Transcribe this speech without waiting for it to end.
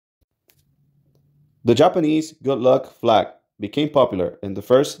The Japanese good luck flag became popular in the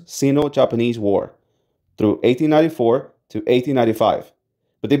First Sino-Japanese War through 1894 to 1895,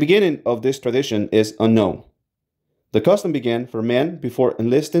 but the beginning of this tradition is unknown. The custom began for men before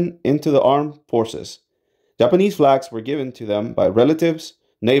enlisting into the armed forces. Japanese flags were given to them by relatives,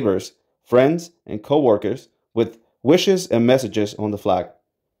 neighbors, friends, and co-workers with wishes and messages on the flag.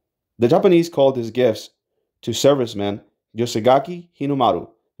 The Japanese called these gifts to servicemen Yosegaki Hinomaru,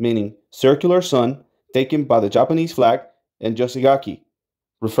 meaning circular sun taken by the Japanese flag, and Yosegaki,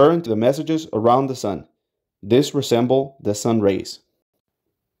 referring to the messages around the sun. This resemble the sun rays.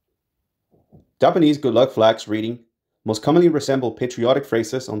 Japanese good luck flags reading most commonly resemble patriotic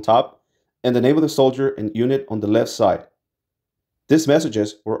phrases on top and the name of the soldier and unit on the left side. These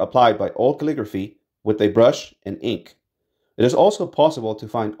messages were applied by old calligraphy with a brush and ink. It is also possible to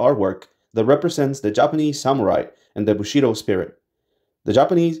find artwork that represents the Japanese samurai and the Bushido spirit. The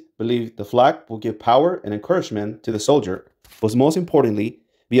Japanese believe the flag will give power and encouragement to the soldier, but most importantly,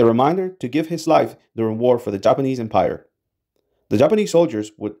 be a reminder to give his life during war for the Japanese Empire. The Japanese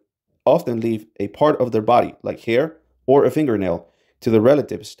soldiers would often leave a part of their body, like hair or a fingernail, to their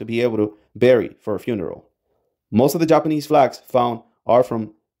relatives to be able to bury for a funeral. Most of the Japanese flags found are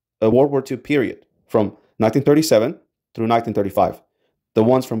from a World War II period, from 1937 through 1935. The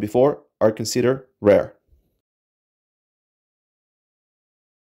ones from before are considered rare.